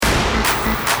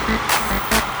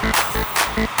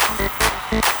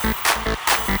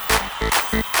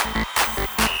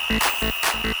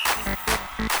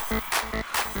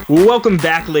Welcome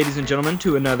back, ladies and gentlemen,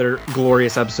 to another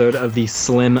glorious episode of the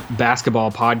Slim Basketball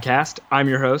Podcast. I'm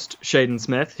your host, Shaden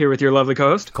Smith, here with your lovely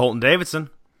co-host, Colton Davidson.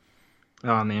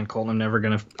 Oh man, Colton, I'm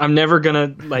never gonna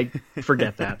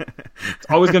forget that. It's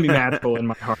always gonna be magical in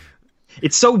my heart.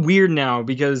 It's so weird now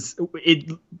because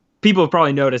people have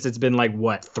probably noticed it's been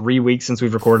 3 weeks since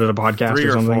we've recorded a podcast 3 or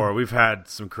or something. 4. We've had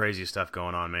some crazy stuff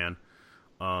going on, man.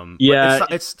 Yeah,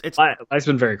 it's life's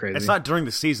been very crazy. It's not during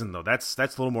the season though. That's a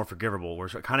little more forgivable. We're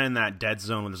kind of in that dead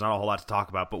zone when there's not a whole lot to talk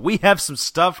about. But we have some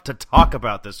stuff to talk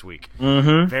about this week.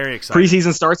 Mm-hmm. Very excited.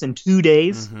 Preseason starts in 2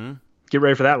 days. Mm-hmm. Get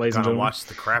ready for that, ladies and Gonna gentlemen. watch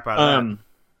the crap out of that.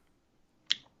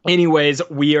 Anyways,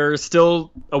 we are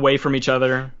still away from each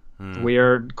other. We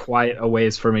are quite a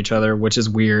ways from each other, which is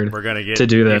weird. We're gonna get to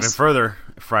do this even further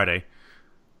Friday.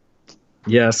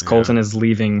 Yes, Colton is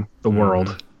leaving the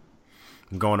world.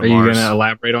 I'm going to Are Mars. you going to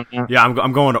elaborate on that? Yeah,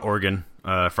 I'm going to Oregon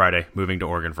Friday. Moving to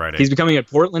Oregon Friday. He's becoming a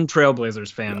Portland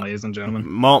Trailblazers fan, ladies and gentlemen.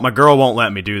 My girl won't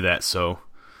let me do that, so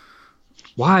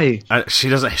Why? she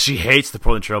doesn't. She hates the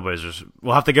Portland Trailblazers.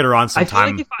 We'll have to get her on I feel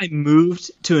sometime. like if I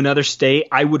moved to another state,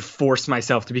 I would force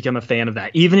myself to become a fan of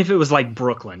that, even if it was like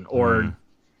Brooklyn or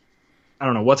I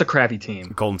don't know, what's a crappy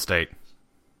team? Golden State.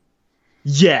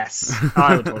 Yes,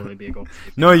 I would totally be a Golden State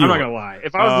fan. No, you I'm not won't. gonna lie.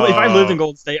 If I lived in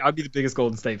Golden State, I'd be the biggest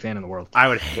Golden State fan in the world. I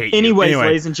would hate you. Anyways, Anyway.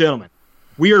 ladies and gentlemen,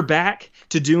 we are back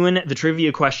to doing the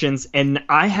trivia questions, and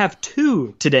I have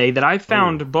 2 today that I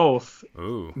found both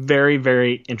Ooh, very,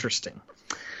 very interesting.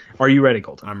 Are you ready,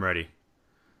 Colton? I'm ready.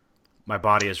 My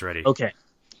body is ready. Okay.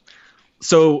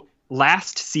 So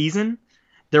last season,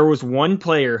 there was one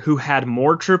player who had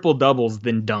more triple doubles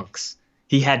than dunks.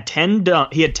 He had 10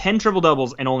 triple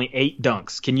doubles and only 8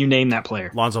 dunks. Can you name that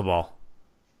player? Lonzo Ball.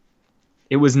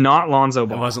 It was not Lonzo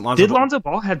Ball. It wasn't Lonzo Did Ball. Lonzo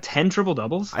Ball have 10 triple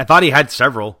doubles? I thought he had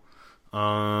several.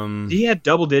 He had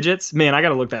double digits. Man, I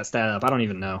gotta look that stat up. I don't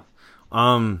even know.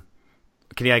 Can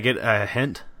I get a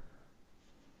hint?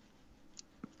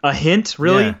 A hint,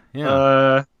 really?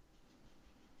 Yeah.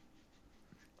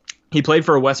 He played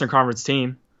for a Western Conference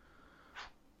team.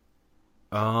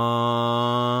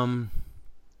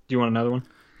 Do you want another one?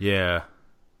 Yeah.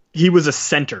 He was a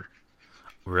center.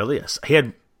 Really? Yes. He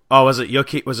had. Oh, was it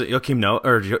Joakim Noah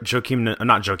or Joakim?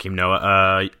 Not Joakim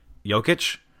Noah.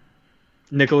 Jokic.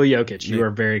 Nikola Jokic. You are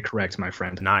very correct, my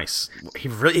friend. Nice. He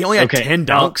only had 10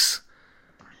 dunks.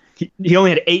 He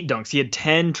only had 8 dunks. He had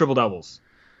 10 triple doubles.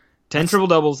 10 triple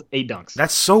doubles, 8 dunks.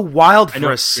 That's so wild know,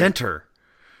 for a center.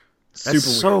 That's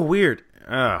super so weird.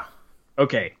 Ugh.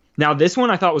 Okay. Now this one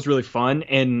I thought was really fun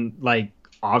and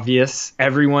obvious.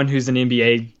 Everyone who's an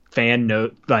NBA fan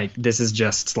knows this is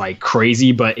just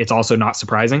crazy, but it's also not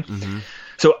surprising. Mm-hmm.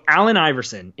 So Allen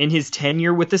Iverson, in his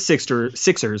tenure with the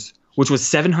Sixers, which was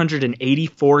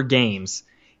 784 games,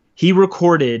 he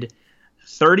recorded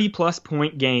 30-plus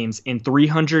point games in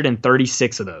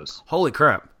 336 of those. Holy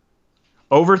crap.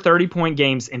 Over 30-point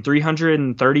games in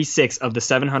 336 of the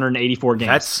 784 games.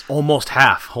 That's almost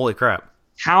half. Holy crap.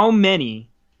 How many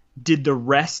did the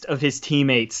rest of his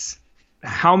teammates...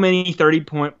 How many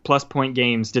 30-plus point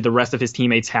games did the rest of his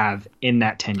teammates have in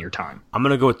that 10-year time? I'm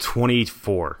going to go with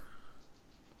 24.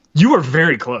 You were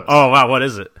very close. Oh, wow. What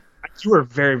is it? You were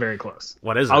very, very close.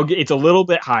 What is it? It's a little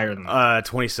bit higher than that.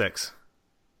 26.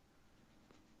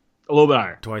 A little bit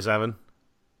higher. 27. A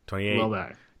 28. little bit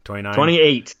higher. 29.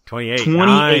 28. 28. 28.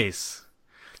 Nice.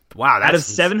 Wow. Out of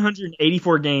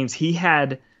 784 games, he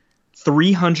had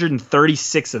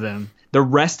 336 of them. The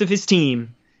rest of his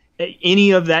team,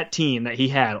 any of that team that he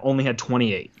had, only had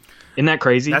 28. Isn't that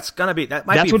crazy? That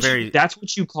might be very. That's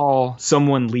what you call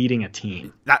someone leading a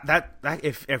team.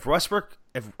 If Westbrook,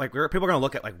 people are going to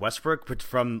look at Westbrook, but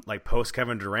from post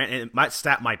Kevin Durant, and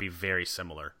stat might be very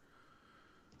similar.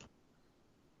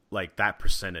 That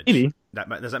percentage. Maybe.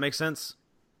 Does that make sense?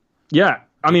 Yeah,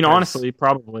 I mean, Because- honestly,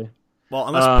 probably. Well,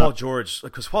 unless Paul George,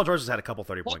 because Paul George has had a couple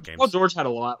 30-point games. Paul George had a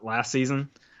lot last season.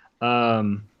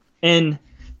 And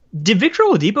did Victor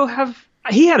Oladipo have?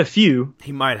 He had a few.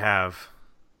 He might have.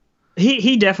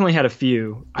 He definitely had a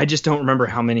few. I just don't remember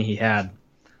how many he had.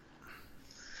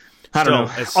 I don't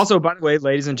know. Also, by the way,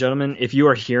 ladies and gentlemen, if you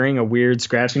are hearing a weird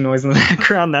scratching noise in the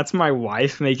background, that's my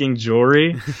wife making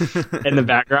jewelry in the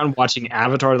background watching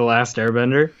Avatar: The Last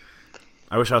Airbender.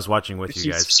 I wish I was watching with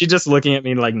you guys. She's just looking at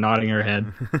me nodding her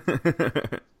head.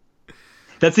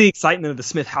 That's the excitement of the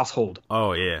Smith household.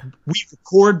 Oh, yeah. We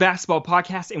record basketball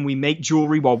podcasts and we make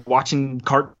jewelry while watching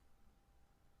cartoons.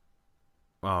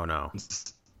 Oh, no.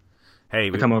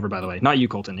 Hey, Come over, by the way. Not you,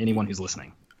 Colton. Anyone who's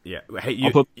listening. Yeah.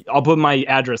 Hey, I'll put my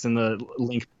address in the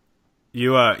link.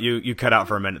 You cut out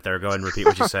for a minute there. Go ahead and repeat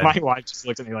what you said. My wife just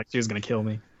looked at me like she was going to kill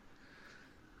me.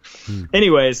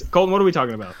 Anyways, Colton, what are we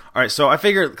talking about? All right, so I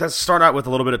figured let's start out with a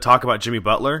little bit of talk about Jimmy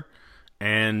Butler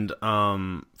and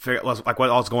figure like what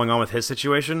all's going on with his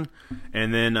situation,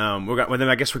 and then then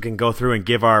I guess we can go through and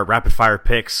give our rapid fire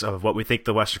picks of what we think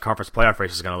the Western Conference playoff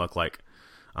race is going to look like,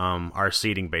 our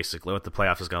seeding basically, what the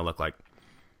playoffs is going to look like.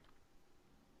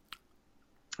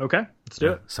 Okay, let's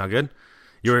do it. Sound good?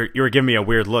 You were giving me a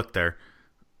weird look there.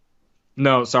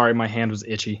 No, sorry, my hand was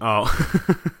itchy. Oh,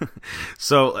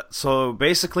 so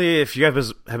basically, if you have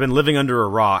been living under a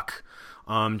rock,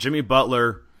 Jimmy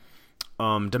Butler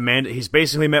he's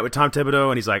basically met with Tom Thibodeau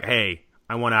and he's like, hey,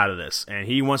 I want out of this, and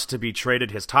he wants to be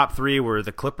traded. His top three were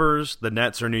the Clippers, the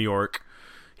Nets, or New York.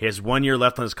 He has 1 year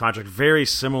left on his contract, very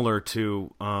similar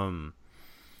to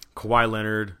Kawhi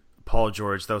Leonard, Paul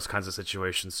George, those kinds of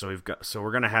situations.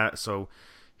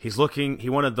 He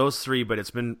wanted those three, but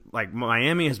it's been like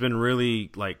Miami has been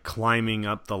really like climbing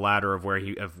up the ladder of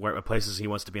where places he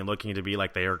wants to be and looking to be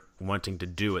like they are wanting to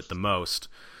do it the most.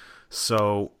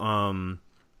 So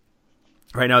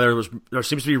right now there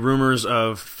seems to be rumors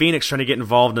of Phoenix trying to get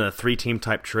involved in a 3-team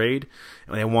type trade.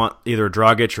 And they want either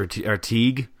Dragic or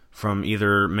Teague from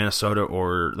either Minnesota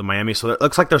or the Miami. So it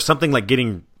looks like there's something like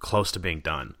getting close to being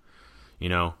done. You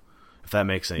know, if that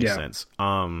makes any sense.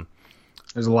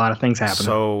 There's a lot of things happening.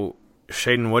 So,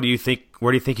 Shaden, what do you think?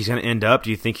 Where do you think he's going to end up? Do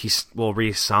you think he will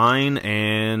re-sign?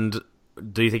 And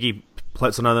do you think he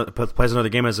plays another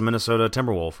game as a Minnesota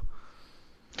Timberwolf?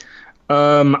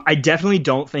 I definitely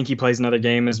don't think he plays another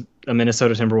game as a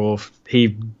Minnesota Timberwolf. He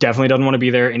definitely doesn't want to be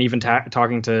there. And even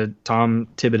talking to Tom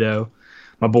Thibodeau,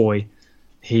 my boy,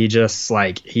 he just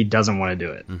he doesn't want to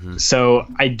do it. Mm-hmm. So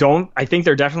I think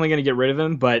they're definitely going to get rid of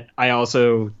him, but I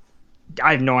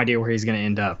have no idea where he's going to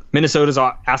end up. Minnesota's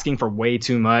asking for way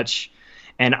too much.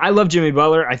 And I love Jimmy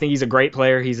Butler. I think he's a great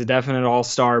player. He's a definite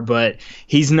all-star, but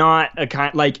he's not a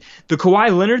kind like the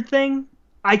Kawhi Leonard thing.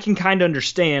 I can kind of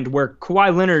understand where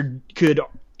Kawhi Leonard could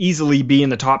easily be in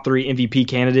the top 3 MVP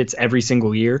candidates every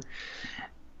single year.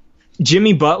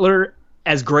 Jimmy Butler,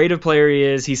 as great a player he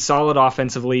is, he's solid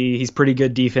offensively. He's pretty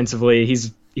good defensively.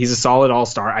 He's a solid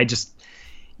all-star.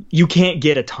 You can't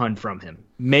get a ton from him.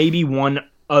 Maybe one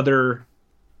other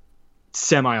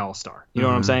semi all-star. You know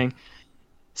what I'm saying?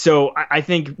 So I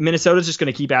think Minnesota's just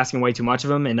going to keep asking way too much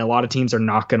of him, and a lot of teams are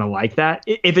not going to like that.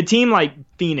 If a team like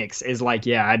Phoenix is like,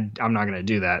 I'm not going to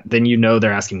do that, then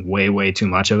they're asking way, way too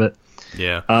much of it.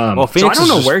 Yeah. Well, Phoenix so I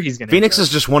don't know where he's going to Phoenix is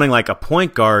just wanting like a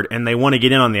point guard, and they want to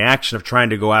get in on the action of trying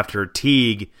to go after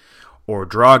Teague or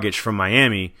Dragic from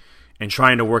Miami and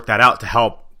trying to work that out to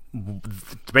help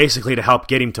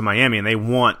get him to Miami, and they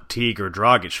want Teague or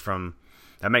Dragic from.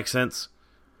 That makes sense.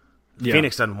 Yeah.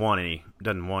 Phoenix doesn't want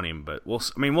him, but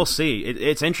we'll see.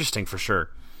 It's interesting for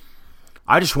sure.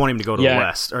 I just want him to go to the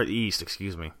West or the East.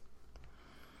 Excuse me.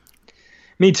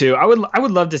 Me too. I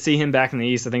would love to see him back in the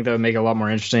East. I think that would make it a lot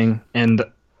more interesting. And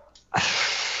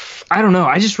I don't know.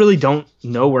 I just really don't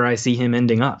know where I see him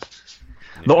ending up.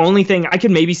 Yeah. The only thing I could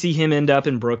maybe see him end up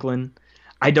in Brooklyn.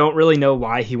 I don't really know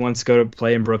why he wants to go to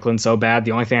play in Brooklyn so bad.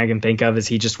 The only thing I can think of is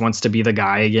he just wants to be the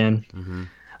guy again. Mm-hmm.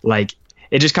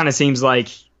 It just kind of seems like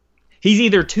he's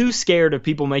either too scared of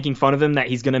people making fun of him that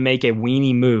he's going to make a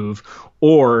weenie move,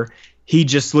 or he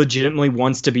just legitimately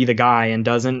wants to be the guy and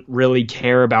doesn't really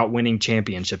care about winning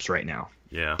championships right now.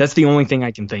 Yeah. That's the only thing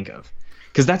I can think of.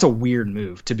 Because that's a weird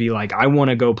move to be like, I want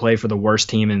to go play for the worst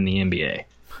team in the NBA.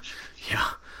 Yeah,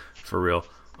 for real.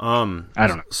 I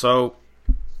don't know. So,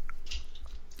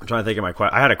 I'm trying to think of my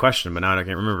question. I had a question, but now I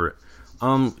can't remember it.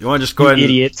 You want to just go ahead and...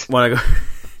 Idiot. Want to go...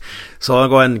 So I'll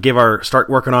go ahead and start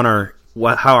working on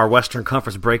how our Western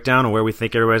Conference breakdown and where we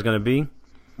think everybody's going to be.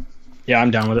 Yeah,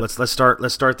 I'm down with it. Let's start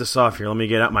this off here. Let me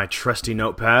get out my trusty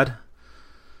notepad,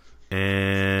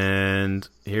 and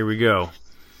here we go.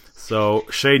 So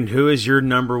Shaden, who is your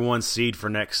number 1 seed for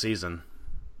next season?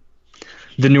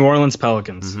 The New Orleans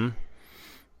Pelicans. Mm-hmm.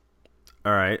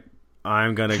 All right.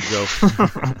 I'm gonna go.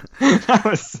 that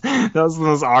was the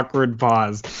most awkward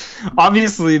pause.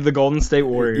 Obviously, the Golden State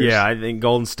Warriors. Yeah, I think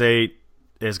Golden State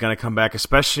is gonna come back,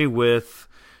 especially with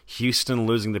Houston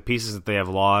losing the pieces that they have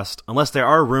lost. Unless they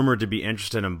are rumored to be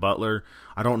interested in Butler,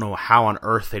 I don't know how on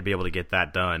earth they'd be able to get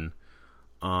that done.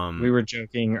 We were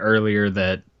joking earlier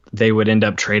that they would end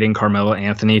up trading Carmelo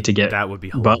Anthony to get that would be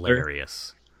Butler.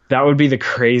 hilarious. That would be the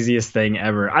craziest thing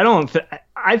ever.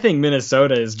 I think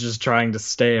Minnesota is just trying to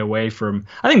stay away from.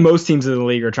 I think most teams in the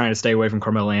league are trying to stay away from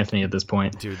Carmelo Anthony at this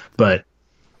point. Dude, but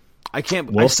I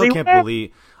still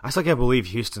can't believe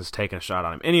Houston's taking a shot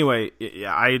on him. Anyway,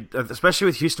 especially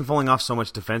with Houston falling off so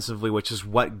much defensively, which is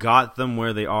what got them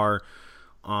where they are.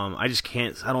 I just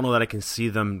can't. I don't know that I can see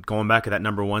them going back at that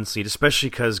number 1 seed, especially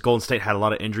because Golden State had a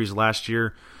lot of injuries last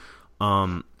year.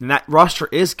 And that roster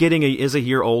is getting a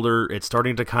year older. It's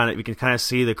starting to we can kind of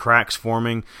see the cracks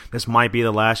forming. This might be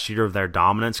the last year of their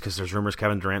dominance because there's rumors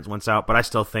Kevin Durant wants out, but I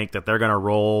still think that they're going to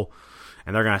roll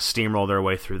and they're going to steamroll their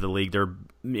way through the league.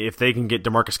 If they can get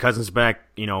DeMarcus Cousins back,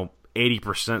 80%,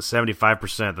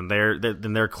 75%,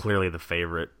 then they're clearly the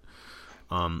favorite.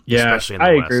 Especially in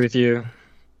the West.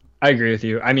 I agree with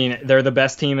you. I mean, they're the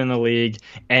best team in the league,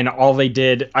 and all they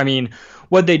did,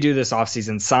 what'd they do this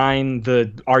offseason? Sign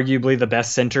arguably the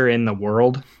best center in the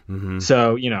world. Mm-hmm.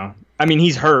 So,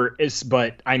 he's hurt,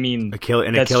 but an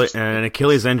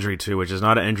Achilles injury too, which is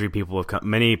not an injury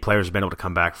many players have been able to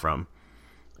come back from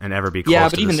and ever be close to the same. Yeah,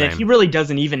 but even then, he really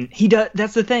doesn't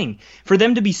that's the thing. For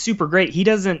them to be super great, he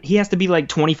has to be like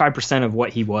 25% of what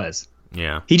he was.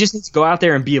 Yeah. He just needs to go out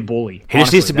there and be a bully. He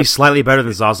just needs to be slightly better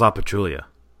than Zaza Pachulia.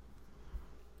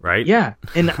 Right? Yeah,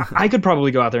 and I could probably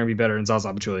go out there and be better than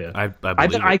Zaza Pachulia. I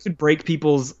bet I could break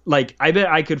people's I bet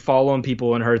I could fall on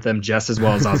people and hurt them just as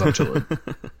well as Zaza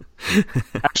Pachulia.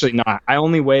 Actually, not. I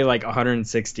only weigh like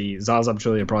 160. Zaza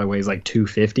Pachulia probably weighs like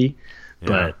 250,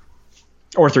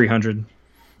 or 300.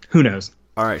 Who knows?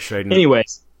 All right, Shaden.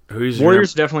 Anyways,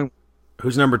 Warriors definitely.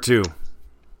 Who's number 2?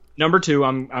 Number 2,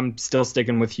 I'm still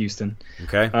sticking with Houston.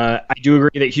 Okay. I do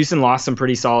agree that Houston lost some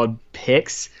pretty solid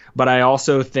picks, but I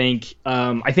also think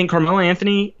Carmelo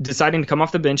Anthony deciding to come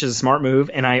off the bench is a smart move,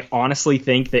 and I honestly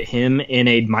think that him in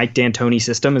a Mike D'Antoni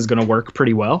system is going to work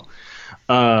pretty well.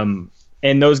 And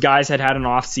those guys had an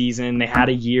off season; they had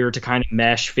a year to kind of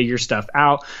mesh, figure stuff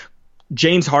out.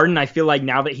 James Harden, I feel like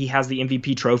now that he has the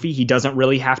MVP trophy, he doesn't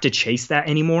really have to chase that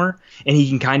anymore, and he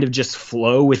can kind of just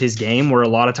flow with his game, where a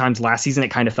lot of times last season it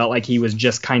kind of felt like he was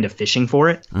just kind of fishing for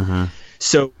it. Mm-hmm.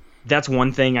 So that's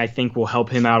one thing I think will help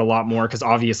him out a lot more, because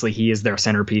obviously he is their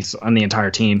centerpiece on the entire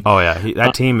team. Oh, yeah.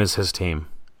 That team is his team.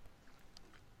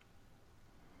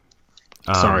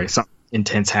 Sorry, something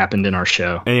intense happened in our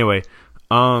show. Anyway,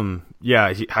 I'm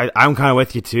kind of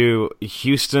with you, too.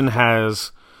 Houston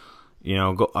has...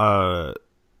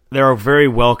 they're a very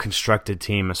well-constructed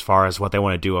team as far as what they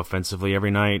want to do offensively every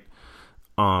night.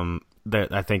 I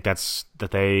think that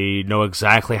they know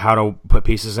exactly how to put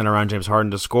pieces in around James Harden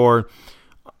to score.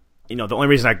 The only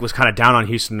reason I was kind of down on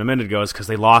Houston a minute ago is because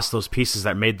they lost those pieces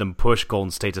that made them push Golden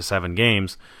State to 7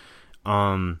 games.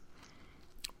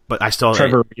 But I still...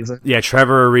 Trevor Ariza. Yeah,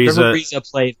 Trevor Ariza. Trevor Ariza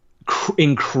played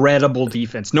incredible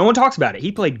defense. No one talks about it.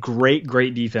 He played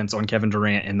great defense on Kevin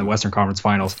Durant in the Western Conference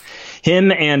Finals.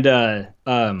 Him and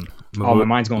my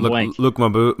mind's going blank. Luke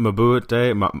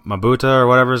Mabuta or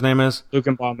whatever his name is. Luke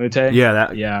Mbamute.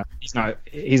 Yeah, he's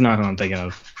not who I'm thinking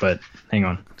of. But hang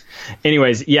on.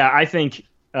 Anyways, I think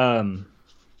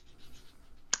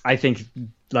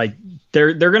like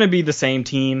they're going to be the same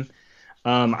team.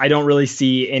 I don't really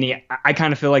see any. I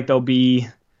kind of feel like they'll be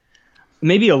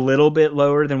maybe a little bit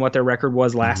lower than what their record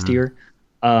was last year.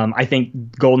 I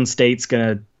think Golden State's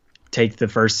going to take the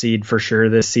first seed for sure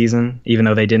this season, even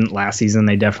though they didn't last season.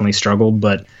 They definitely struggled,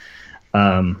 but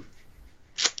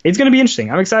it's going to be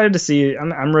interesting. I'm excited to see.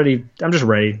 I'm ready. I'm just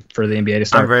ready for the NBA to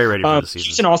start. I'm very ready for the season.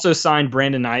 Houston also signed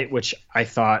Brandon Knight, which I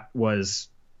thought was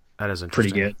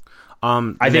pretty good.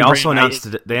 They also announced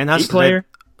today.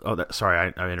 Oh,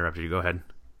 sorry, I interrupted you. Go ahead.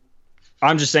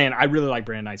 I'm just saying, I really like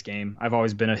Brandon Knight's game. I've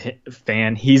always been a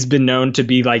fan. He's been known to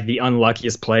be like the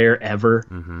unluckiest player ever,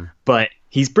 but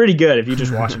he's pretty good if you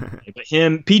just watch him play. But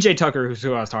PJ Tucker, who's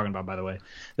who I was talking about, by the way,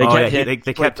 they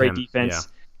kept great defense.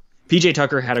 Yeah. PJ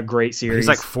Tucker had a great series. He's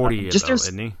like 40,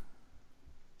 isn't he?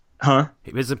 Huh?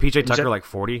 Isn't PJ Tucker like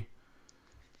 40?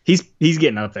 He's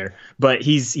getting up there, but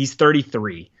he's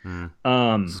 33.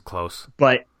 This is close.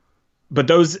 But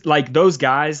those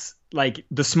guys. Like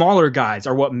the smaller guys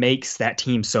are what makes that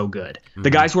team so good. The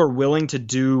guys who are willing to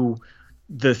do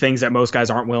the things that most guys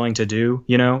aren't willing to do,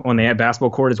 on the basketball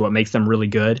court is what makes them really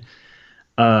good.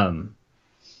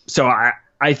 So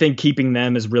I think keeping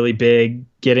them is really big.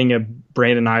 Getting a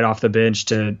Brandon Knight off the bench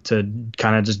to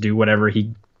kind of just do whatever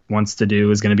he wants to do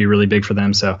is going to be really big for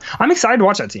them. So I'm excited to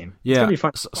watch that team. Yeah. It's going to be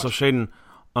fun. So Shaden,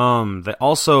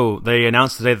 they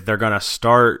announced today that they're going to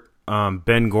start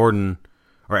Eric Gordon,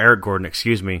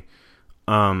 excuse me,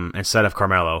 instead of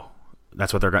Carmelo.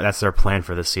 That's their plan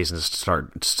for this season, is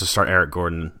to start Eric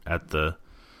Gordon in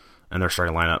their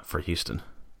starting lineup for Houston.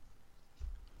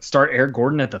 Start Eric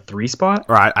Gordon at the 3 spot?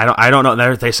 Right. I don't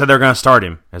know. They said they're going to start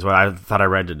him, is what I thought I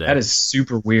read today. That is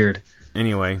super weird.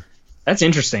 Anyway, that's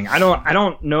interesting. I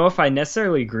don't know if I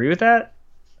necessarily agree with that.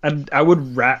 I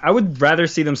would rather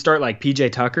see them start like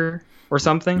PJ Tucker or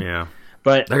something. Yeah.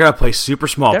 But they're going to play super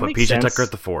small, put PJ Tucker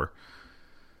at the 4.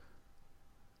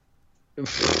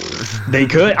 They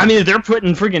could. I mean, if they're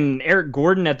putting freaking Eric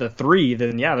Gordon at the 3,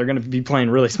 then yeah, they're going to be playing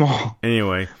really small.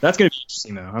 Anyway, that's going to be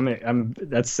interesting though.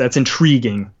 That's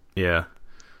intriguing. Yeah.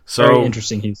 So very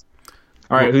interesting.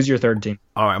 All right, who's your third team?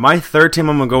 All right, my third team,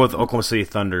 I'm going to go with Oklahoma City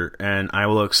Thunder, and I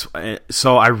will.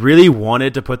 So I really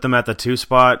wanted to put them at the 2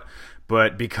 spot,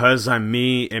 but because I'm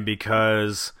me and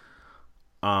because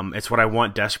it's what I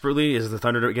want desperately is the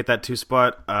Thunder to get that 2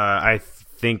 spot. I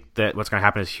think that what's going to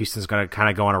happen is Houston's going to kind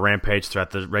of go on a rampage throughout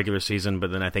the regular season,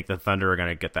 but then I think the Thunder are going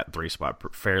to get that 3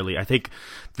 spot fairly. I think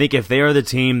if they are the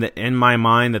team that, in my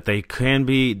mind, that they can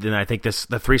be, then I think the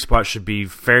 3 spot should be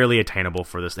fairly attainable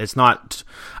for this. It's not.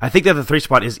 I think that the 3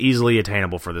 spot is easily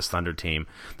attainable for this Thunder team.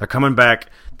 They're coming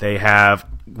back. They have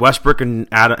Westbrook and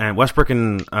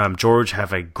George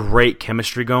have a great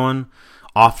chemistry going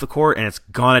off the court, and it's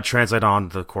going to translate on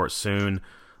the court soon.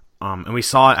 And we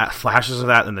saw at flashes of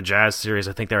that in the Jazz series.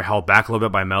 I think they were held back a little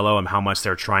bit by Melo and how much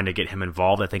they're trying to get him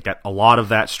involved. I think that a lot of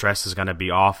that stress is going to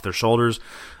be off their shoulders,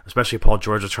 especially Paul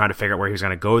George was trying to figure out where he was going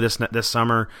to go this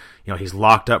summer. You know, he's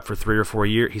locked up for 3 or 4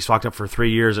 years. He's locked up for 3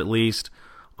 years at least.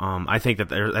 I think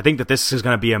that this is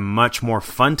going to be a much more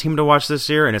fun team to watch this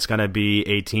year, and it's going to be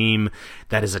a team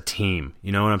that is a team.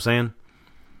 You know what I'm saying?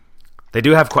 They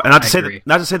do have not to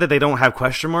say that they don't have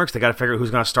question marks. They got to figure out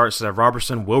who's going to start instead of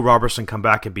Robertson. Will Robertson come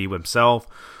back and be himself?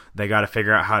 They got to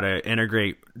figure out how to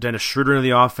integrate Dennis Schroeder into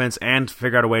the offense and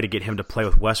figure out a way to get him to play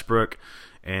with Westbrook.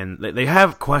 And they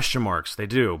have question marks. They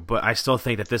do, but I still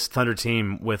think that this Thunder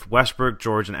team with Westbrook,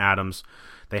 George, and Adams,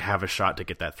 they have a shot to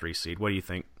get that 3 seed. What do you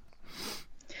think?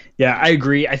 Yeah, I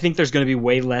agree. I think there's going to be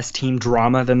way less team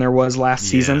drama than there was last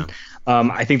season.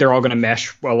 I think they're all going to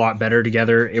mesh a lot better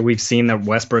together. We've seen that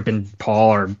Westbrook and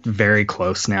Paul are very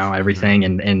close now, everything,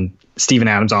 and Steven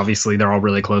Adams, obviously, they're all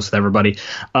really close with everybody.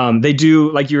 They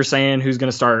do, like you were saying, who's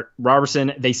going to start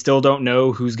Robertson. They still don't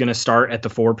know who's going to start at the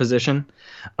 4 position.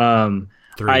 3.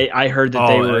 I heard that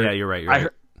they were... Yeah, you're right.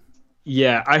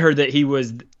 I heard that he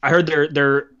was... I heard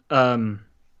their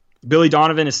Billy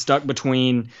Donovan is stuck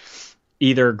between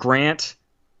either Grant...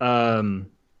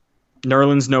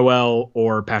 Nerlens Noel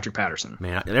or Patrick Patterson.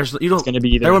 Man, there's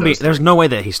no way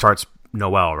that he starts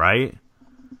Noel, right?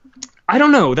 I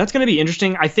don't know. That's going to be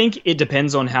interesting. I think it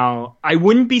depends on how. I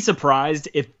wouldn't be surprised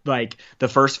if like the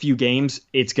first few games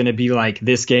it's going to be like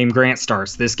this game Grant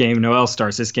starts, this game Noel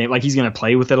starts, this game like he's going to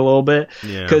play with it a little bit.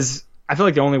 Yeah. Because I feel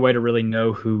like the only way to really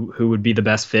know who would be the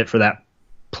best fit for that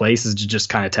place is to just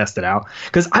kind of test it out.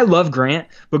 Because I love Grant,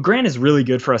 but Grant is really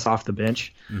good for us off the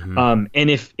bench. Mm-hmm. And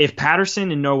if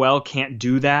Patterson and Noel can't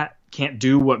do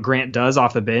what Grant does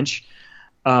off the bench,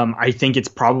 I think it's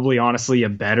probably honestly a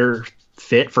better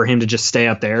fit for him to just stay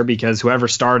up there because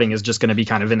whoever's starting is just going to be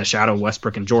kind of in the shadow of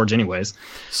Westbrook and George anyways.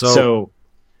 So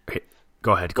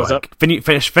go ahead.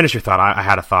 Finish your thought. I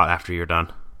had a thought after you're done.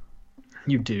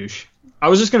 You douche. I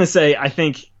was just going to say, I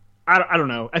don't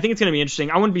know. I think it's going to be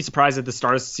interesting. I wouldn't be surprised at the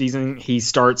start of the season he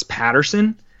starts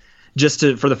Patterson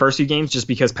for the first few games, just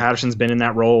because Patterson's been in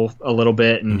that role a little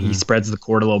bit and he spreads the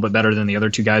court a little bit better than the other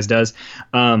 2 guys does.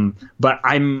 But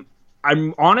I'm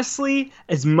honestly,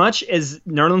 as much as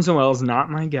Nerlens Noel is not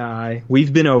my guy,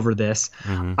 we've been over this.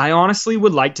 Mm-hmm. I honestly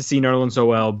would like to see Nerlens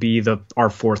Noel be our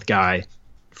 4th guy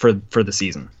for the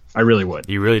season. I really would.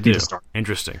 You really do.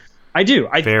 Interesting. I do.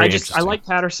 I like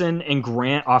Patterson and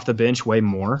Grant off the bench way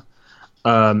more.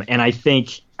 And I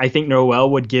think Noel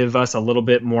would give us a little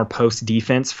bit more post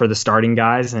defense for the starting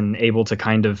guys and able to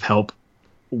kind of help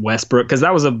Westbrook, because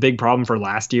that was a big problem for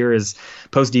last year. Is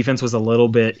post defense was a little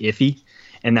bit iffy,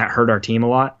 and that hurt our team a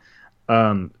lot.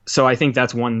 So I think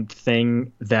that's one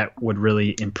thing that would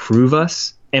really improve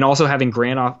us, and also having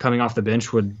Grant coming off the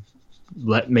bench would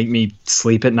make me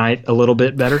sleep at night a little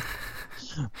bit better.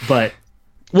 But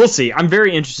we'll see. I'm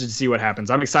very interested to see what happens.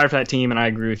 I'm excited for that team, and I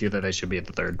agree with you that they should be at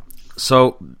the 3rd.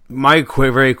 So my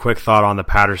very quick thought on the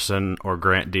Patterson or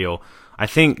Grant deal. I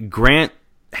think Grant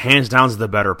hands down is the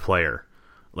better player.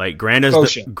 Like Grant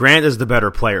is the better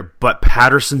player, but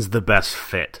Patterson's the best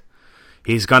fit.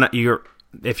 He's gonna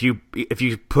if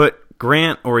you put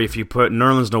Grant or if you put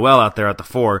Nerlens Noel out there at the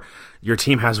 4, your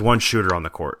team has 1 shooter on the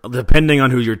court, depending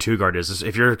on who your 2 guard is.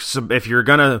 If you're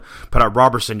gonna put out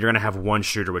Robertson, you're gonna have 1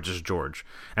 shooter, which is George,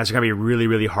 and it's gonna be really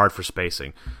really hard for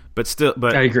spacing. But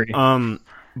I agree.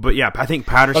 But yeah, I think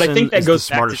Patterson is the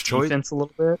smartest choice. Defense a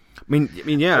little bit. I mean,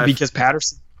 yeah, because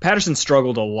Patterson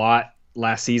struggled a lot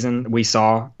last season. We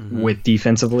saw with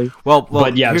defensively. Well,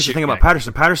 but yeah, here's the thing about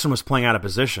Patterson. Patterson was playing out of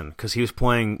position because he was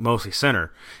playing mostly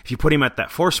center. If you put him at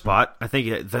that 4 spot, I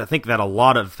think that a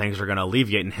lot of things are going to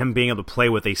alleviate, and him being able to play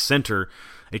with a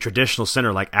traditional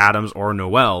center like Adams or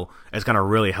Noel is going to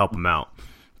really help him out.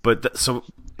 But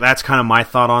that's kind of my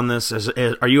thought on this.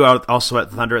 Are you also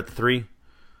at Thunder at the 3?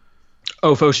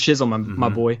 Oh, Foch Chisholm, my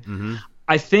boy. Mm-hmm.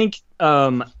 I think,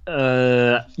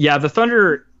 the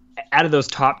Thunder, out of those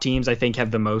top teams, I think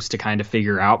have the most to kind of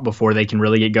figure out before they can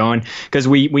really get going. Because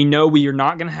we know we are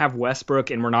not going to have Westbrook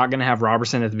and we're not going to have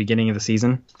Robertson at the beginning of the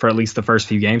season for at least the first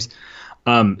few games.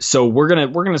 So we're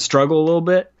gonna struggle a little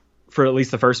bit for at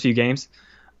least the first few games.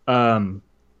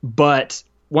 But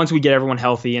once we get everyone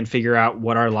healthy and figure out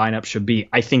what our lineup should be,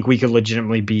 I think we could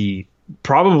legitimately be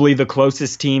probably the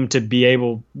closest team to be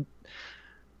able.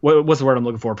 What's the word I'm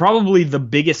looking for? Probably the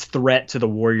biggest threat to the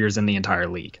Warriors in the entire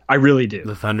league. I really do.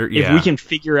 The Thunder, yeah. If we can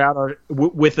figure out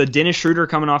with a Dennis Schroeder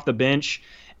coming off the bench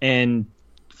and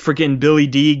freaking Billy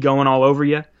D going all over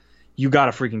you, you got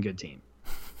a freaking good team.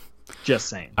 Just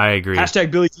saying. I agree. #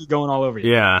 Billy D going all over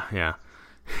you. Yeah.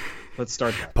 Let's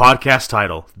start that. Podcast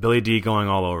title: Billy D going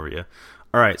all over you.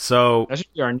 All right, so that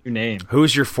should be our new name.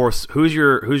 Who's your fourth seed?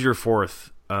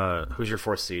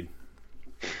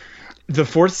 The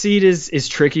 4th seed is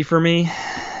tricky for me.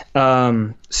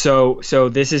 So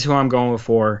this is who I'm going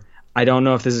for. I don't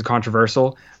know if this is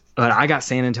controversial, but I got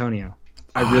San Antonio.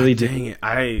 I really do. Dang it.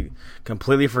 I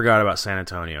completely forgot about San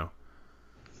Antonio.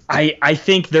 I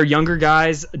think they're younger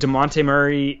guys. Whatever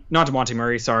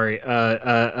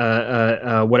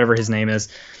his name is.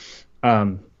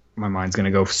 My mind's going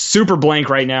to go super blank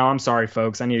right now. I'm sorry,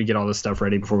 folks. I need to get all this stuff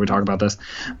ready before we talk about this.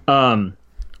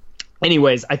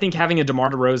 Anyways, I think having a DeMar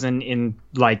DeRozan in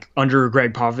under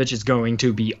Greg Popovich is going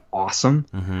to be awesome.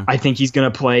 Mm-hmm. I think he's going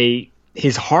to play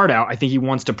his heart out. I think he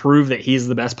wants to prove that he's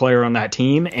the best player on that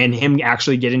team and him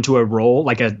actually get into a role,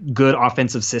 like a good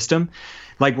offensive system,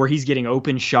 where he's getting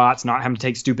open shots, not having to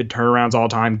take stupid turnarounds all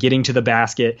the time, getting to the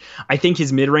basket. I think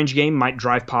his mid-range game might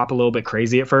drive Pop a little bit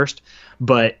crazy at first,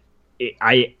 but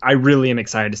I really am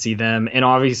excited to see them. And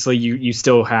obviously you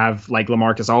still have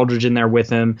LaMarcus Aldridge in there with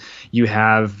him. You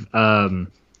have Pau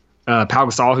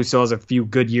Gasol, who still has a few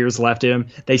good years left in him.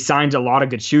 They signed a lot of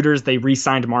good shooters. They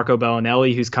re-signed Marco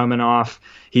Bellinelli, who's coming off.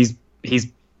 He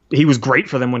was great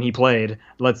for them when he played.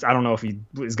 I don't know if he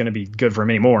is going to be good for him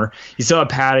anymore. You still have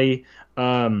Patty,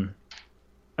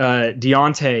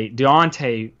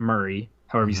 Deontay Murray,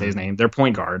 however you say his name, their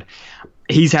point guard.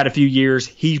 He's had a few years.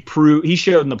 He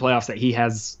showed in the playoffs that he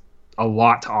has a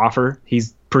lot to offer.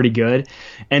 He's pretty good.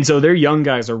 And so their young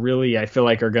guys are really, I feel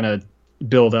like, are going to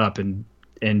build up and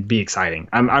be exciting.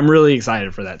 I'm really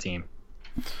excited for that team.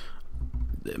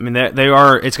 I mean, they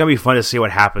are. It's going to be fun to see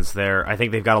what happens there. I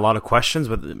think they've got a lot of questions,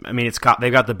 but I mean,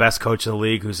 they've got the best coach in the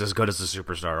league, who's as good as a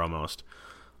superstar almost.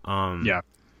 Yeah,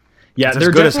 it's as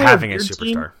good as having a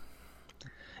superstar. Team.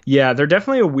 Yeah, they're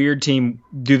definitely a weird team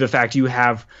due to the fact you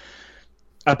have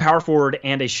a power forward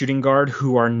and a shooting guard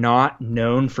who are not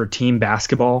known for team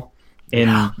basketball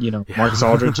Marcus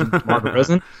Aldridge and Mark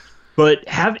Rosen. But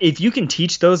if you can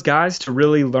teach those guys to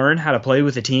really learn how to play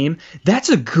with a team, that's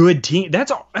a good team.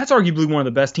 That's arguably one of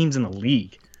the best teams in the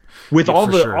league. With all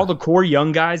the core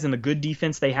young guys and the good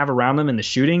defense they have around them and the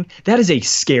shooting, that is a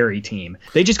scary team.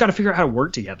 They just got to figure out how to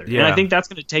work together. Yeah. And I think that's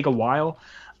going to take a while.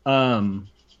 I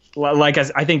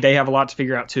think they have a lot to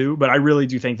figure out too, but I really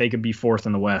do think they could be 4th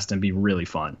in the West and be really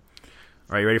fun.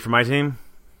 Are you ready for my team?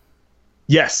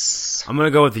 Yes. I'm going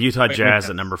to go with the Utah Jazz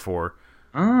at number 4.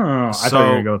 Oh, I thought you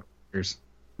were going to go with the Lakers.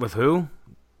 With who?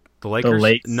 The Lakers? The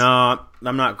Lakers. No,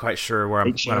 I'm not quite sure where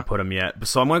I'm going to put them yet.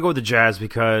 So I'm going to go with the Jazz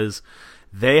because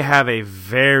they have a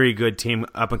very good team,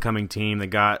 up-and-coming team. They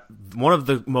got one of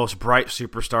the most bright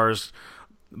superstars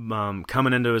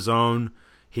coming into his own.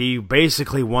 He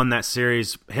basically won that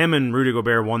series. Him and Rudy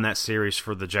Gobert won that series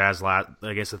for the Jazz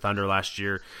against the Thunder last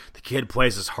year. The kid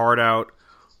plays his heart out.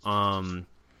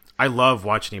 I love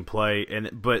watching him play.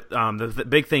 But the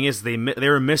big thing is they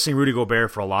were missing Rudy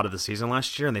Gobert for a lot of the season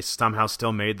last year, and they somehow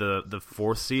still made the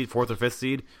 4th or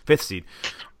 5th seed.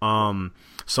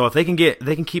 So if they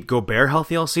can keep Gobert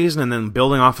healthy all season, and then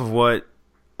building off of what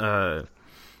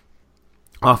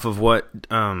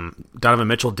Donovan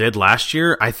Mitchell did last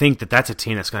year, I think that's a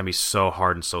team that's going to be so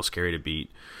hard and so scary to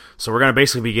beat. So we're going to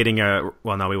basically be getting we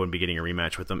wouldn't be getting a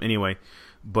rematch with them anyway.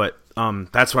 But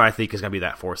that's what I think is going to be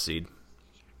that 4th seed.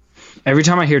 Every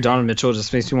time I hear Donovan Mitchell, it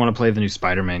just makes me want to play the new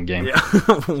Spider-Man game. Yeah.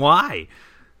 Why?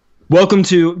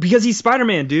 Because he's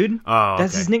Spider-Man, dude. Oh,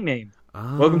 that's his nickname.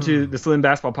 Oh. Welcome to the Slim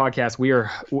Basketball Podcast. We are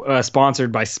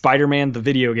sponsored by Spider-Man, the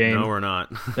video game. No, we're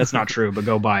not. That's not true, but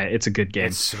go buy it. It's a good game.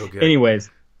 It's so good. Anyways,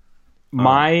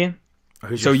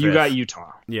 who's your you 5th? Got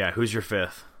Utah. Yeah, who's your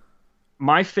 5th?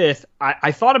 My 5th,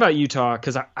 I thought about Utah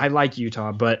because I like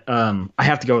Utah, but I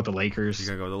have to go with the Lakers.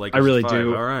 You're going to go with the Lakers? I really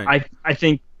do. All right. I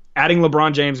think adding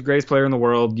LeBron James, greatest player in the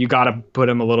world, you got to put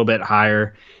him a little bit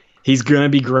higher. He's going to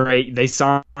be great. They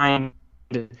signed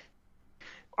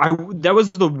That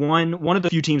was the one of the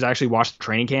few teams I actually watched the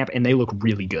training camp, and they look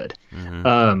really good.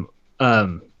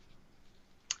 Mm-hmm.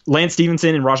 Lance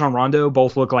Stevenson and Rajon Rondo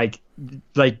both look like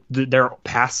their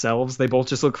past selves. They both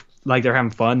just look like they're having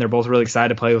fun. They're both really excited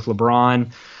to play with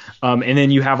LeBron. And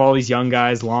then you have all these young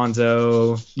guys,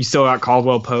 Lonzo. You still got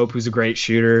Caldwell Pope, who's a great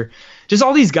shooter. Just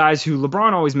all these guys who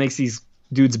LeBron always makes these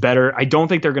dudes better. I don't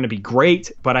think they're going to be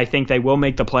great, but I think they will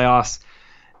make the playoffs.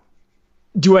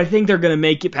 Do I think they're going to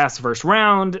make it past the first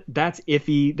round? That's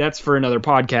iffy. That's for another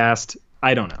podcast.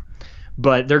 I don't know.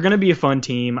 But they're going to be a fun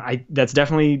team. That's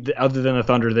definitely, other than the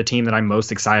Thunder, the team that I'm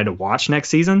most excited to watch next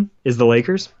season is the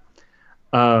Lakers.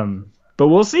 But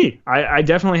we'll see. I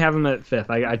definitely have them at 5th.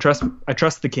 I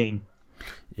trust the King.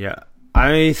 Yeah,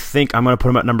 I think I'm going to put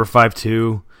them at number 5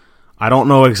 too. I don't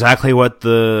know exactly what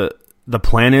the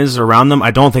plan is around them.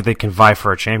 I don't think they can vie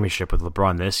for a championship with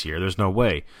LeBron this year. There's no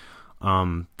way.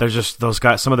 There's just those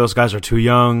guys. Some of those guys are too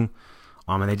young,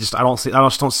 and I just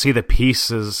don't see the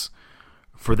pieces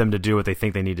for them to do what they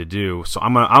think they need to do. So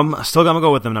I'm still gonna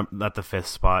go with them at the 5th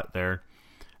spot there.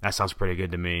 That sounds pretty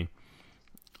good to me.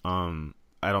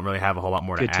 I don't really have a whole lot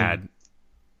more to add.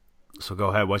 So go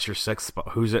ahead. What's your 6th spot?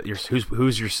 Who's your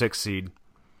 6th seed?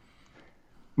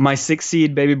 My 6th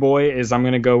seed, baby boy, is I'm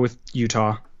gonna go with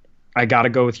Utah. I gotta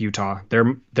go with Utah.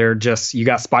 They're just, you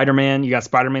got Spider-Man,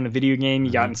 the video game,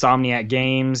 you got Insomniac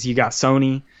Games, you got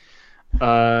Sony.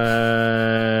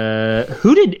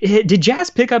 Who did Jazz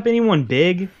pick up anyone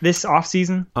big this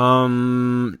offseason?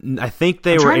 I think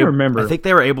they I think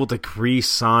they were able to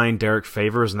re-sign Derek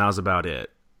Favors, and that was about it.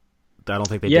 I don't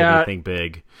think they did anything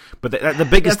big. But the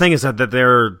biggest thing is that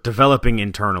they're developing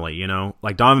internally. You know,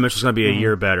 like Donovan Mitchell's going to be a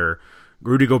year better.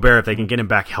 Rudy Gobert, if they can get him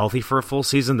back healthy for a full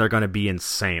season, they're going to be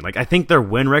insane. Like, I think their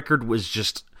win record was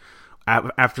just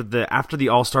after the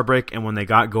All-Star break, and when they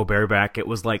got Gobert back, it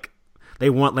was like they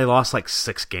lost like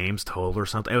 6 games total or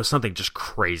something. It was something just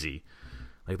crazy.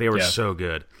 Like, they were so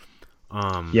good.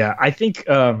 I think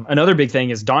another big thing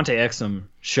is Dante Exum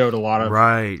showed a lot of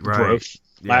growth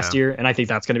last year, and I think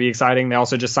that's going to be exciting. They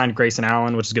also just signed Grayson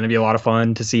Allen, which is going to be a lot of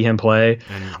fun to see him play.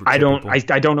 I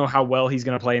don't know how well he's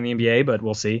going to play in the NBA, but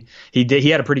we'll see. He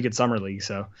had a pretty good summer league,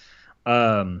 so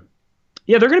they're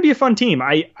going to be a fun team.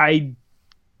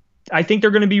 I think they're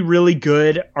going to be really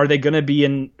good. Are they going to be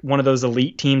in one of those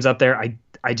elite teams up there?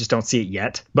 I just don't see it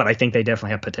yet, but I think they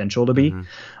definitely have potential to be.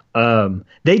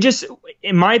 They just,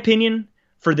 in my opinion,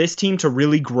 for this team to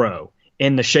really grow,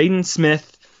 in the Shaden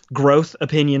Smith growth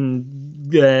opinion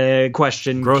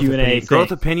question Q&A thing.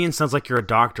 Growth opinion sounds like you're a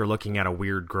doctor looking at a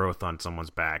weird growth on someone's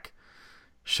back.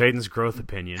 Shaden's growth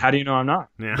opinion. How do you know I'm not?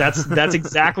 Yeah. That's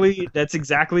exactly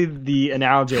the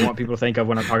analogy I want people to think of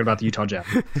when I'm talking about the Utah Jazz.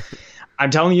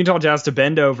 I'm telling the Utah Jazz to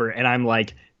bend over, and I'm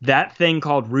like, that thing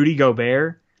called Rudy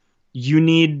Gobert, you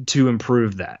need to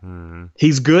improve that.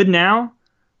 He's good now,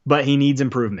 but he needs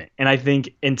improvement. And I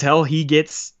think until he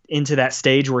gets into that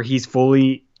stage where he's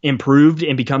fully improved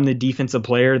and become the defensive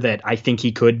player that I think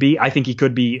he could be. I think he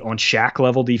could be on Shaq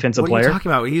level defensive player. What are you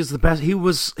talking about? He's the best.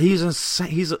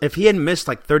 If he hadn't missed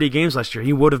like 30 games last year,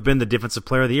 he would have been the defensive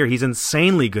player of the year. He's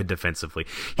insanely good defensively.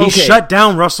 He shut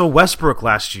down Russell Westbrook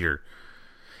last year.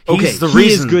 He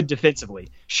is good defensively.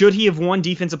 Should he have won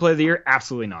Defensive Player of the Year?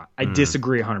 Absolutely not. I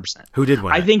disagree 100%. Who did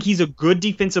win? I think he's a good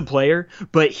defensive player,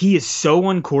 but he is so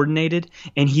uncoordinated,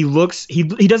 and he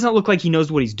doesn't look like he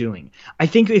knows what he's doing. I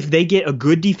think if they get a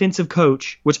good defensive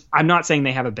coach, which I'm not saying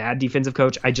they have a bad defensive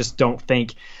coach, I just don't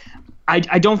think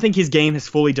I don't think his game has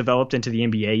fully developed into the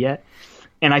NBA yet.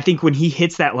 And I think when he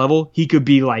hits that level, he could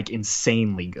be like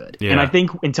insanely good. Yeah. And I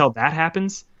think until that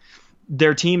happens,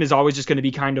 their team is always just going to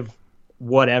be kind of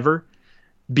whatever,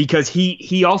 because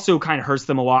he also kind of hurts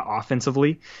them a lot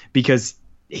offensively, because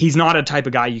he's not a type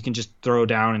of guy you can just throw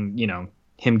down and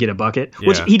him get a bucket,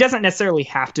 which he doesn't necessarily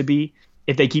have to be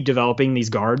if they keep developing these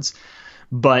guards.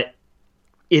 But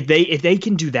if they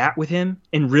can do that with him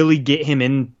and really get him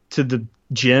into the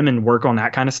gym and work on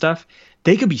that kind of stuff,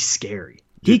 they could be scary.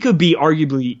 He could be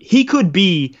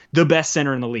the best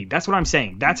center in the league. That's what I'm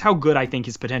saying. That's how good I think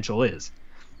his potential is,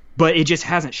 but it just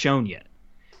hasn't shown yet.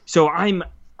 So I'm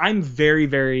very,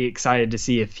 very excited to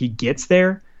see if he gets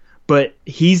there, but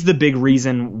he's the big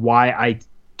reason why I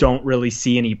don't really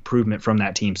see any improvement from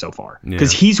that team so far,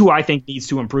 because he's who I think needs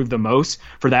to improve the most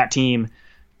for that team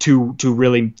to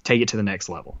really take it to the next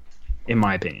level, in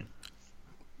my opinion.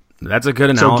 That's a good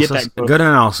analysis. Good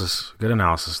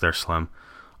analysis there, Slim.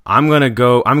 I'm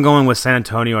going with San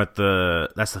Antonio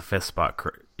that's the 5th spot.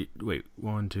 Wait,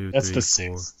 1, 2, 3, 4. That's the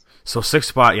 6th. So 6th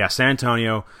spot, San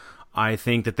Antonio. I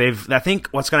think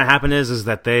what's going to happen is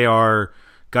that they are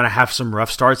gonna have some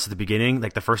rough starts at the beginning.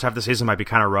 Like the first half of the season might be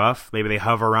kind of rough. Maybe they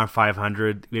hover around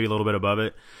 500, maybe a little bit above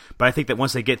it. But I think that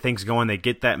once they get things going, they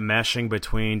get that meshing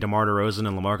between DeMar DeRozan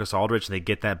and LaMarcus Aldridge, and they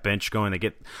get that bench going.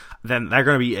 Then they're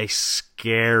going to be a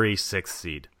scary 6th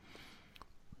seed.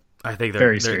 I think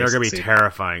they're going to be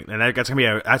terrifying, and that's going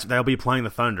to be they'll be playing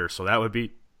the Thunder, so that'll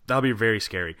be very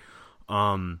scary.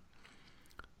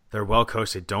 They're well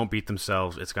coached. They don't beat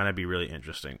themselves. It's going to be really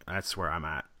interesting. That's where I'm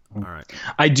at. All right.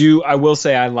 I will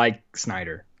say I like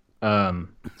Snyder.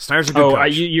 Snyder's a good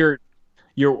coach.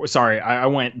 You're sorry. I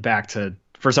went back to,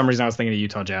 for some reason I was thinking of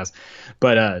Utah Jazz,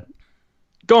 but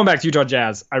going back to Utah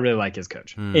Jazz, I really like his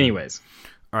coach. Anyways.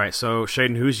 All right. So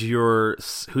Shaden, who's your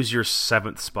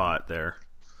 7th spot there?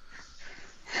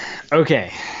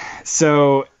 Okay.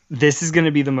 So this is going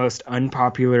to be the most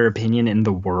unpopular opinion in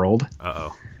the world.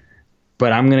 Uh-oh.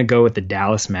 But I'm going to go with the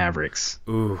Dallas Mavericks.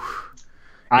 Ooh.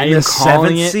 I am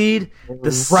calling it seed? The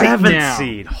right 7th now.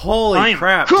 seed. Holy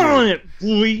crap. I'm calling it,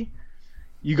 boy.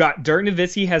 You got Dirk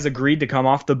Nowitzki has agreed to come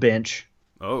off the bench.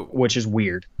 Oh. Which is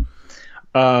weird.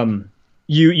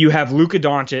 You have Luka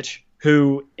Doncic,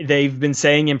 who they've been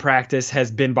saying in practice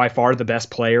has been by far the best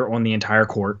player on the entire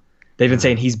court. They've been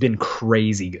saying he's been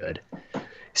crazy good.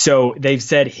 So they've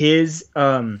said his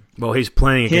well, he's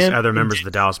playing against other members of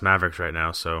the Dallas Mavericks right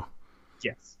now, so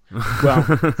yes. Well,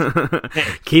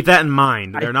 keep that in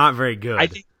mind. They're not very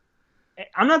good.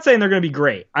 I'm not saying they're going to be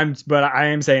great. But I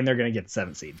am saying they're going to get the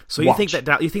 7th seed. So you think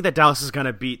that Dallas is going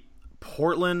to beat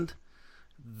Portland?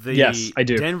 Yes, I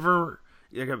do. Denver.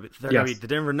 They're going to beat the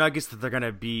Denver Nuggets. That they're going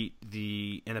to beat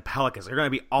the Pelicans. They're going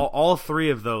to beat all 3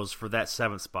 of those for that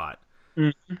 7th spot.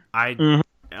 Mm-hmm.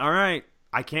 All right.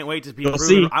 I can't wait to be proven.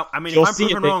 See. I mean, if I'm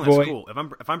proven wrong, that's boy. cool.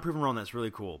 If I'm proven wrong, that's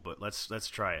really cool. But let's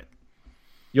try it.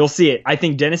 You'll see it. I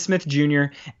think Dennis Smith Jr.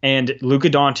 and Luka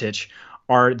Doncic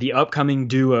are the upcoming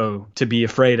duo to be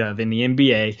afraid of in the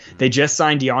NBA. They just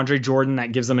signed DeAndre Jordan.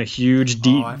 That gives them a huge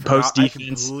post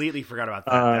defense. I completely forgot about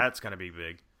that. That's going to be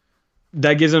big.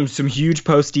 That gives them some huge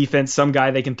post defense, some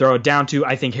guy they can throw it down to.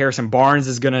 I think Harrison Barnes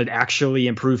is going to actually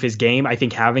improve his game. I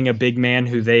think having a big man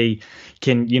who they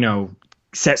can,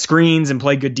 set screens and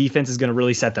play good defense is going to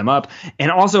really set them up. And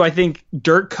also, I think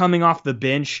Dirk coming off the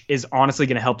bench is honestly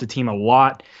going to help the team a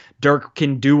lot. Dirk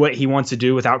can do what he wants to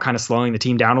do without kind of slowing the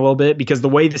team down a little bit, because the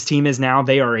way this team is now,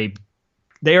 they are a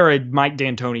Mike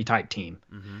D'Antoni type team.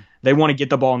 Mm-hmm. They want to get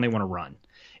the ball and they want to run,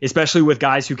 especially with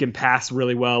guys who can pass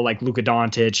really well, like Luka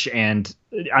Doncic. And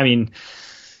I mean,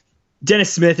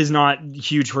 Dennis Smith is not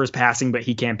huge for his passing, but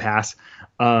he can pass.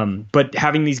 But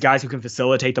having these guys who can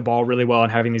facilitate the ball really well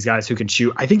and having these guys who can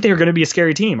shoot, I think they're going to be a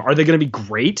scary team. Are they going to be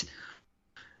great?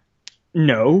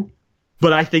 No,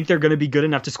 but I think they're going to be good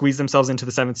enough to squeeze themselves into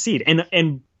the 7th seed.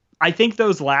 And I think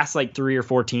those last 3 or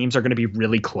 4 teams are going to be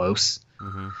really close.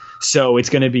 Mm-hmm. So it's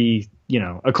going to be,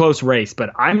 a close race, but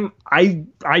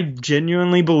I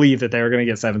genuinely believe that they're going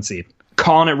to get 7th seed.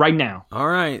 Calling it right now. All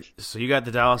right. So you got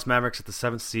the Dallas Mavericks at the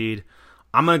 7th seed.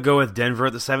 I'm going to go with Denver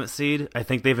at the 7th seed. I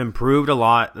think they've improved a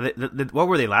lot. What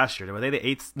were they last year? Were they the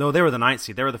 8th? No, they were the 9th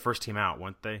seed. They were the first team out,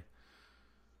 weren't they?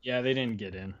 Yeah, they didn't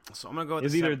get in. So I'm going to go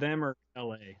with either them or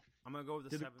LA. I'm going to go with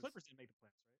the 7th. Clippers didn't make the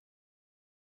playoffs.